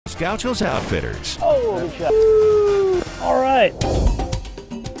Gauchos Outfitters. Oh, good shot. All right.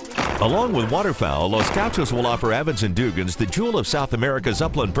 Along with waterfowl, Los Gauchos will offer Evans and Duggans the jewel of South America's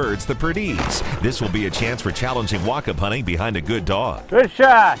upland birds, the perdiz. This will be a chance for challenging walk-up hunting behind a good dog. Good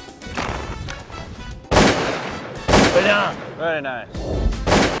shot. Way down. Very nice.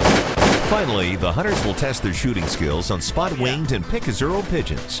 Finally, the hunters will test their shooting skills on spot-winged and picazuro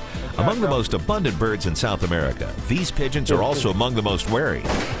pigeons. Among the most abundant birds in South America, these pigeons are also among the most wary,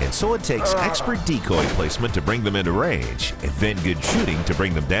 and so it takes expert decoy placement to bring them into range, and then good shooting to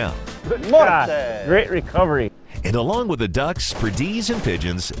bring them down. Good shot. Great recovery. And along with the ducks, perdiz, and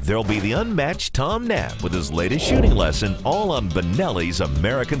pigeons, there'll be the unmatched Tom Knapp with his latest shooting lesson, all on Benelli's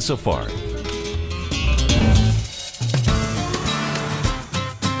American Safari.